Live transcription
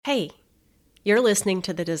Hey, you're listening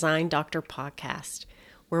to the Design Doctor podcast,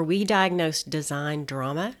 where we diagnose design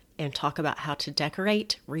drama and talk about how to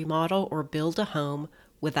decorate, remodel, or build a home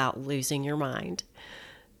without losing your mind.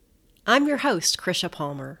 I'm your host, Krisha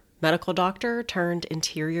Palmer, medical doctor turned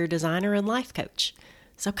interior designer and life coach.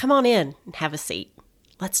 So come on in and have a seat.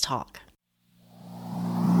 Let's talk.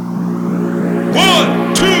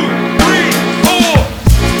 1, 2, 3, 4.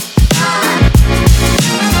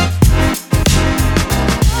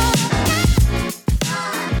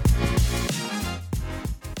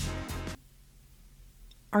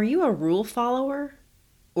 Are you a rule follower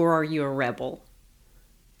or are you a rebel?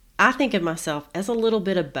 I think of myself as a little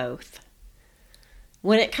bit of both.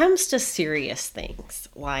 When it comes to serious things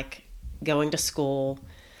like going to school,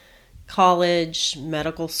 college,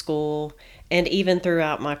 medical school, and even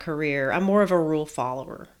throughout my career, I'm more of a rule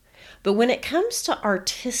follower. But when it comes to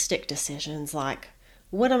artistic decisions like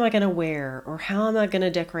what am I going to wear or how am I going to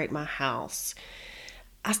decorate my house,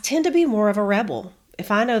 I tend to be more of a rebel. If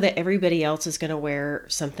I know that everybody else is going to wear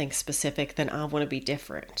something specific, then I want to be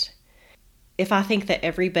different. If I think that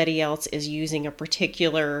everybody else is using a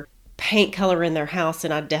particular paint color in their house,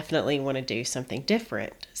 then I definitely want to do something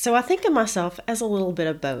different. So I think of myself as a little bit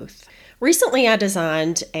of both. Recently, I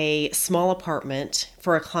designed a small apartment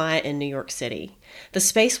for a client in New York City. The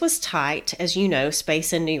space was tight. As you know,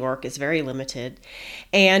 space in New York is very limited.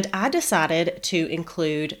 And I decided to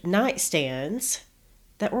include nightstands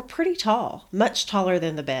that were pretty tall, much taller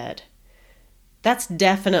than the bed. That's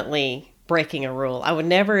definitely breaking a rule. I would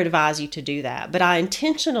never advise you to do that, but I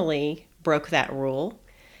intentionally broke that rule.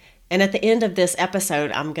 And at the end of this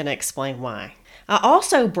episode, I'm going to explain why. I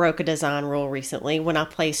also broke a design rule recently when I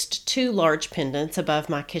placed 2 large pendants above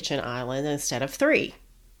my kitchen island instead of 3.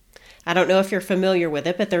 I don't know if you're familiar with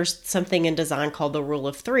it, but there's something in design called the rule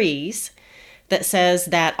of threes that says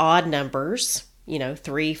that odd numbers,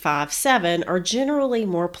 3, 5, 7, are generally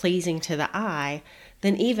more pleasing to the eye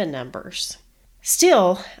than even numbers.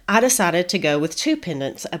 Still, I decided to go with 2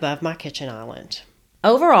 pendants above my kitchen island.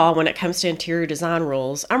 Overall, when it comes to interior design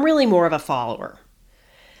rules, I'm really more of a follower.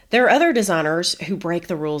 There are other designers who break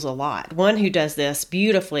the rules a lot. One who does this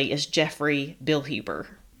beautifully is Jeffrey Billhuber.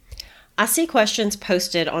 I see questions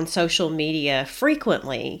posted on social media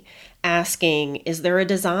frequently asking, is there a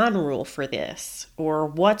design rule for this? Or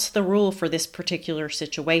what's the rule for this particular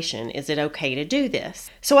situation? Is it okay to do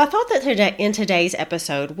this? So I thought that in today's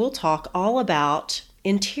episode, we'll talk all about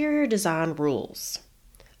interior design rules,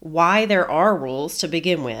 why there are rules to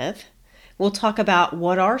begin with. We'll talk about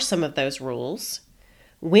what are some of those rules,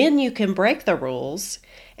 when you can break the rules,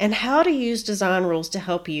 and how to use design rules to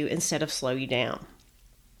help you instead of slow you down.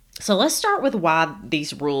 So let's start with why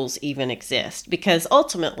these rules even exist, because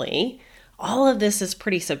ultimately, all of this is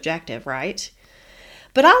pretty subjective, right?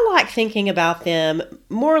 But I like thinking about them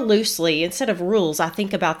more loosely. Instead of rules, I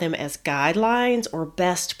think about them as guidelines or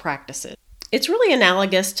best practices. It's really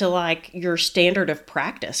analogous to like your standard of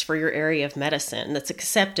practice for your area of medicine that's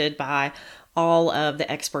accepted by all of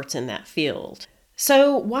the experts in that field.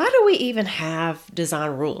 So why do we even have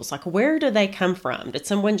design rules? Like, where do they come from? Did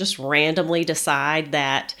someone just randomly decide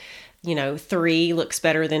that, 3 looks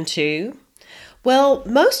better than 2? Well,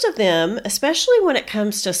 most of them, especially when it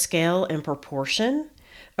comes to scale and proportion,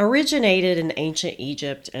 originated in ancient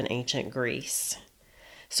Egypt and ancient Greece.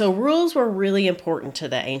 So rules were really important to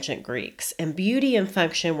the ancient Greeks, and beauty and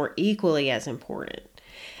function were equally as important.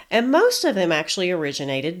 And most of them actually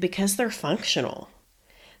originated because they're functional.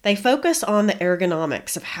 They focus on the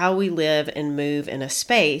ergonomics of how we live and move in a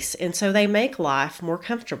space, and so they make life more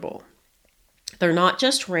comfortable. They're not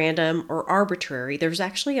just random or arbitrary. There's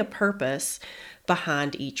actually a purpose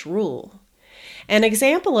behind each rule. An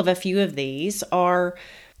example of a few of these are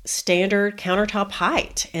standard countertop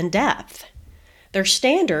height and depth. They're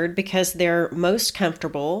standard because they're most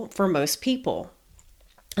comfortable for most people,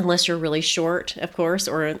 unless you're really short, of course,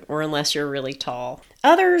 or unless you're really tall.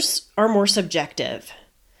 Others are more subjective.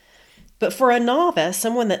 But for a novice,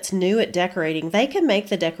 someone that's new at decorating, they can make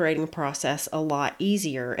the decorating process a lot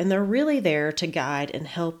easier, and they're really there to guide and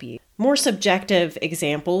help you. More subjective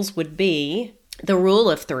examples would be the rule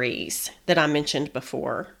of threes that I mentioned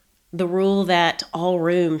before, the rule that all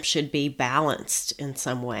rooms should be balanced in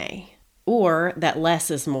some way, or that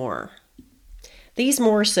less is more. These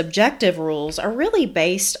more subjective rules are really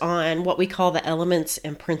based on what we call the elements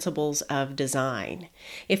and principles of design.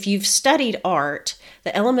 If you've studied art,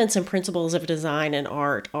 the elements and principles of design and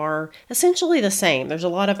art are essentially the same. There's a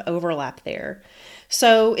lot of overlap there.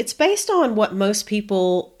 So it's based on what most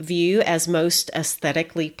people view as most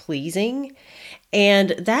aesthetically pleasing, and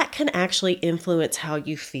that can actually influence how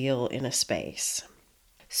you feel in a space.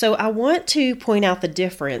 So I want to point out the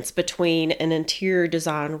difference between an interior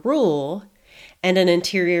design rule and an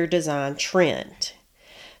interior design trend.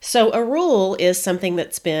 So a rule is something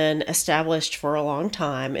that's been established for a long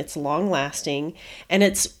time. It's long lasting, and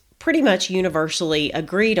it's pretty much universally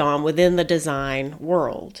agreed on within the design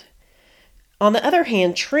world. On the other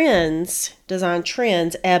hand, design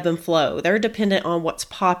trends ebb and flow. They're dependent on what's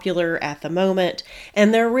popular at the moment,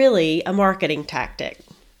 and they're really a marketing tactic.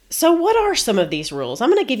 So what are some of these rules? I'm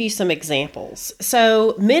going to give you some examples.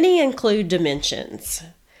 So many include dimensions,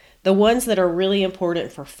 the ones that are really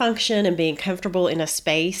important for function and being comfortable in a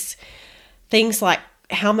space. Things like,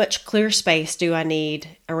 how much clear space do I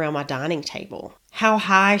need around my dining table? How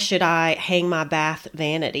high should I hang my bath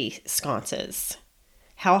vanity sconces?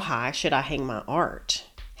 How high should I hang my art?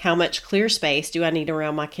 How much clear space do I need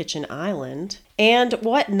around my kitchen island? And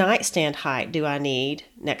what nightstand height do I need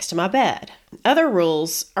next to my bed? Other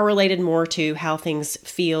rules are related more to how things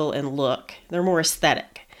feel and look. They're more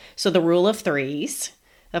aesthetic. So the rule of threes,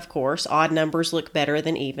 of course, odd numbers look better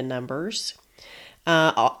than even numbers.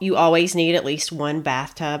 You always need at least one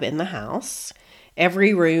bathtub in the house.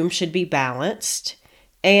 Every room should be balanced.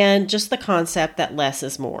 And just the concept that less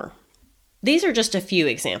is more. These are just a few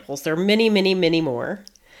examples. There are many, many, many more.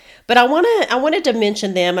 But I wanted to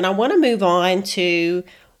mention them, and I want to move on to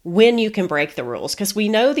when you can break the rules, because we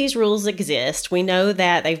know these rules exist. We know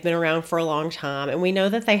that they've been around for a long time, and we know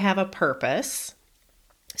that they have a purpose.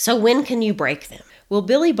 So when can you break them? Well,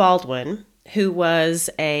 Billy Baldwin, who was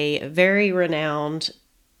a very renowned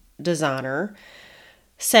designer,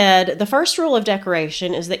 said the first rule of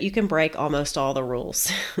decoration is that you can break almost all the rules.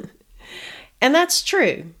 And that's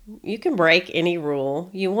true. You can break any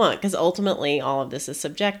rule you want, because ultimately all of this is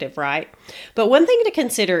subjective, right? But one thing to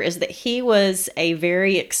consider is that he was a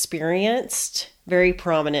very experienced, very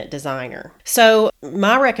prominent designer. So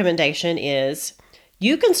my recommendation is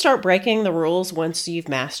you can start breaking the rules once you've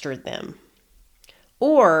mastered them.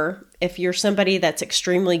 Or if you're somebody that's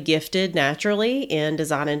extremely gifted naturally in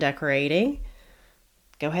design and decorating,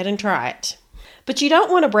 go ahead and try it. But you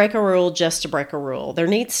don't want to break a rule just to break a rule. There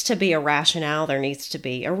needs to be a rationale. There needs to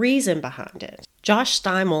be a reason behind it. Josh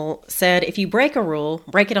Steimel said, if you break a rule,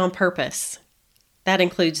 break it on purpose. That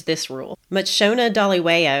includes this rule. Machona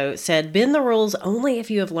Daliweo said, bend the rules only if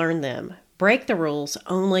you have learned them. Break the rules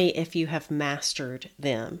only if you have mastered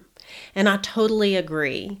them. And I totally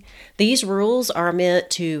agree. These rules are meant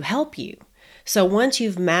to help you. So once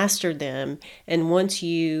you've mastered them and once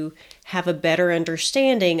you have a better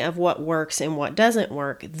understanding of what works and what doesn't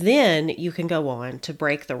work, then you can go on to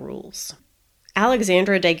break the rules.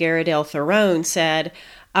 Alexandra de Garridel Theron said,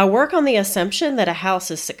 I work on the assumption that a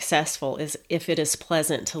house is successful if it is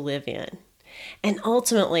pleasant to live in. And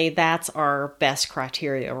ultimately, that's our best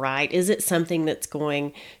criteria, right? Is it something that's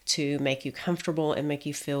going to make you comfortable and make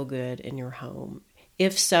you feel good in your home?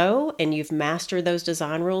 If so, and you've mastered those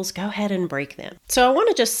design rules, go ahead and break them. So I want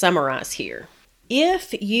to just summarize here.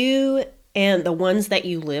 If you and the ones that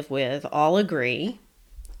you live with all agree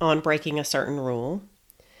on breaking a certain rule,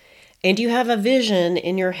 and you have a vision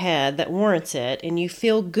in your head that warrants it, and you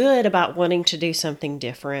feel good about wanting to do something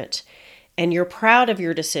different, and you're proud of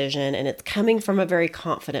your decision, and it's coming from a very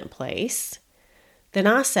confident place, then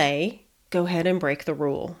I say, go ahead and break the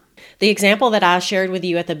rule. The example that I shared with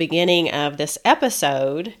you at the beginning of this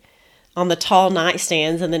episode on the tall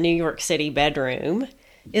nightstands in the New York City bedroom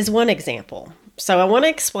is one example. So I want to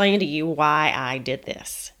explain to you why I did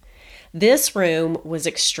this. This room was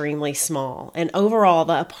extremely small, and overall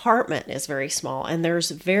the apartment is very small, and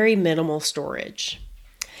there's very minimal storage.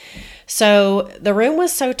 So the room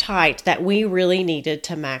was so tight that we really needed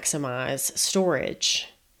to maximize storage.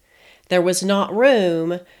 There was not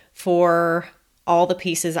room for all the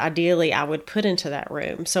pieces ideally I would put into that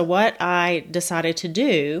room. So what I decided to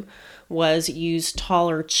do was use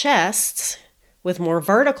taller chests with more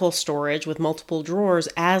vertical storage with multiple drawers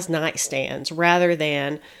as nightstands rather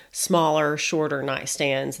than smaller, shorter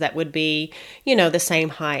nightstands that would be, the same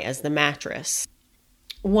height as the mattress.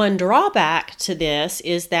 One drawback to this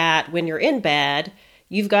is that when you're in bed,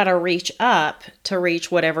 you've got to reach up to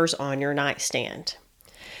reach whatever's on your nightstand.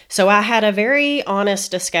 So I had a very honest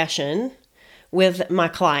discussion with my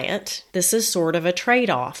client. This is sort of a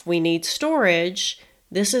trade-off. We need storage.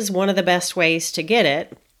 This is one of the best ways to get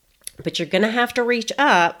it, but you're going to have to reach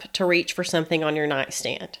up to reach for something on your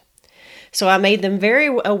nightstand. So I made them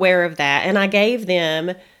very aware of that, and I gave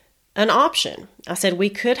them an option. I said we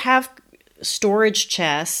could have storage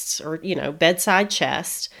chests or, bedside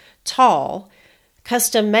chests, tall,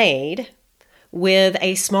 custom made, with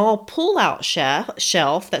a small pull-out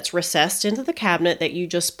shelf that's recessed into the cabinet that you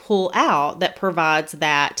just pull out that provides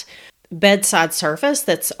that bedside surface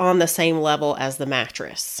that's on the same level as the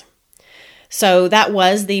mattress. So that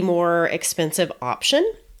was the more expensive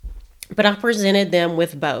option, but I presented them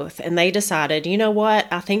with both, and they decided, you know what,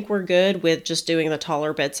 I think we're good with just doing the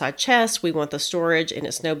taller bedside chest. We want the storage, and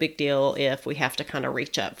it's no big deal if we have to kind of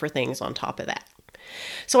reach up for things on top of that.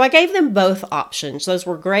 So I gave them both options. Those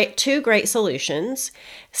were two great solutions.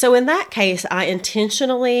 So in that case, I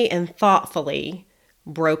intentionally and thoughtfully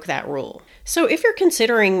broke that rule. So if you're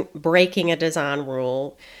considering breaking a design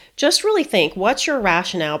rule, just really think, what's your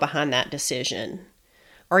rationale behind that decision?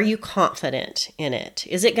 Are you confident in it?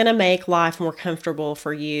 Is it going to make life more comfortable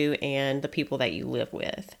for you and the people that you live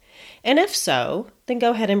with? And if so, then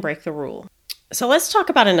go ahead and break the rule. So let's talk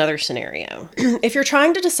about another scenario. If you're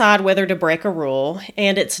trying to decide whether to break a rule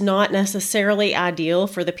and it's not necessarily ideal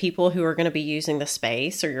for the people who are going to be using the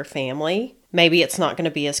space or your family, maybe it's not going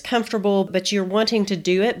to be as comfortable, but you're wanting to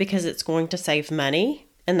do it because it's going to save money,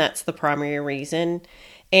 and that's the primary reason,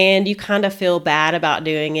 and you kind of feel bad about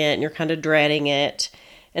doing it and you're kind of dreading it,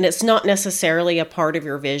 and it's not necessarily a part of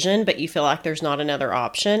your vision, but you feel like there's not another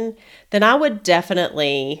option, then I would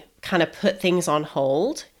definitely kind of put things on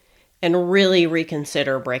hold and really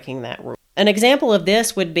reconsider breaking that rule. An example of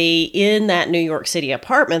this would be in that New York City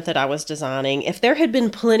apartment that I was designing. If there had been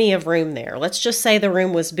plenty of room there, let's just say the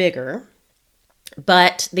room was bigger,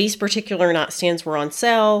 but these particular nightstands were on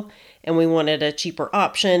sale and we wanted a cheaper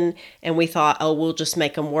option and we thought, oh, we'll just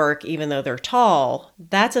make them work even though they're tall.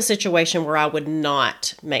 That's a situation where I would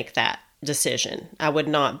not make that decision. I would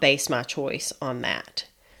not base my choice on that.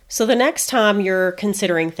 So the next time you're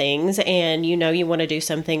considering things and you want to do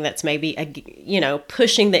something that's maybe,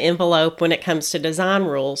 pushing the envelope when it comes to design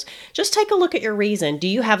rules, just take a look at your reason. Do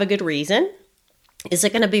you have a good reason? Is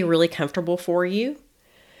it going to be really comfortable for you?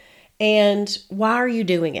 And why are you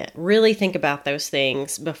doing it? Really think about those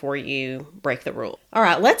things before you break the rule. All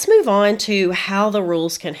right, let's move on to how the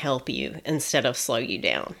rules can help you instead of slow you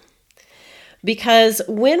down. Because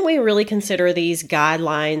when we really consider these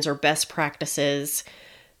guidelines or best practices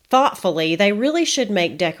thoughtfully, they really should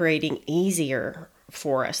make decorating easier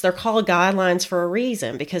for us. They're called guidelines for a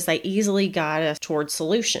reason because they easily guide us towards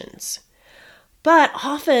solutions. But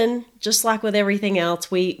often, just like with everything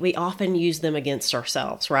else, we often use them against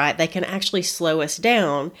ourselves, right? They can actually slow us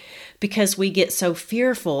down because we get so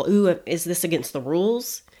fearful. Ooh, is this against the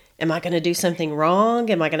rules? Am I going to do something wrong?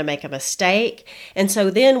 Am I going to make a mistake? And so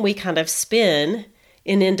then we kind of spin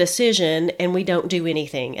in indecision and we don't do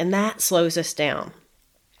anything. And that slows us down.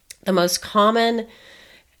 The most common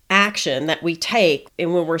action that we take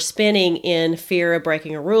and when we're spinning in fear of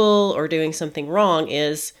breaking a rule or doing something wrong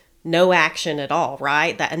is no action at all,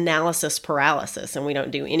 right? That analysis paralysis, and we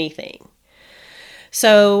don't do anything.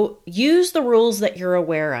 So use the rules that you're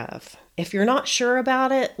aware of. If you're not sure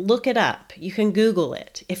about it, look it up. You can Google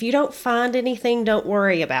it. If you don't find anything, don't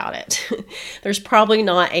worry about it. There's probably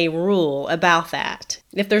not a rule about that.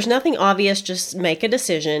 If there's nothing obvious, just make a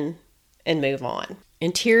decision and move on.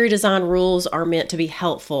 Interior design rules are meant to be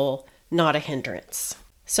helpful, not a hindrance.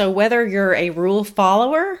 So whether you're a rule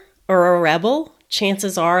follower or a rebel,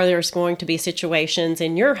 chances are there's going to be situations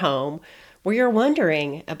in your home where you're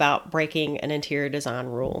wondering about breaking an interior design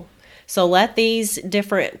rule. So let these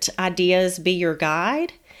different ideas be your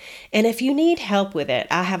guide. And if you need help with it,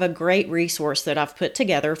 I have a great resource that I've put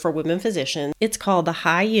together for women physicians. It's called the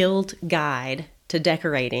High Yield Guide to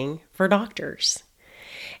Decorating for Doctors.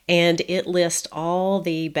 And it lists all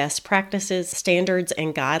the best practices, standards,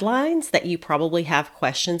 and guidelines that you probably have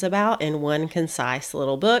questions about in one concise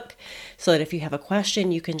little book, so that if you have a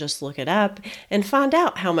question, you can just look it up and find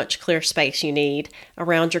out how much clear space you need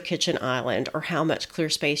around your kitchen island or how much clear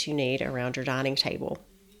space you need around your dining table.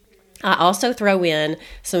 I also throw in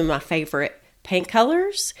some of my favorite paint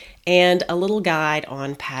colors and a little guide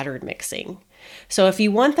on pattern mixing. So if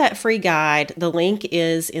you want that free guide, the link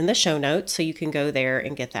is in the show notes, so you can go there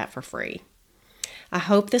and get that for free. I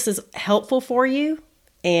hope this is helpful for you,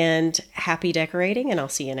 and happy decorating, and I'll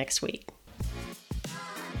see you next week.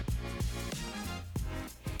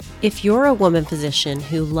 If you're a woman physician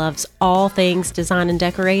who loves all things design and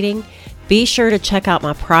decorating, be sure to check out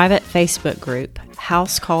my private Facebook group,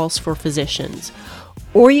 House Calls for Physicians,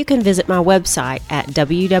 or you can visit my website at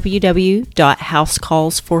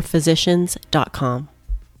www.housecallsforphysicians.com.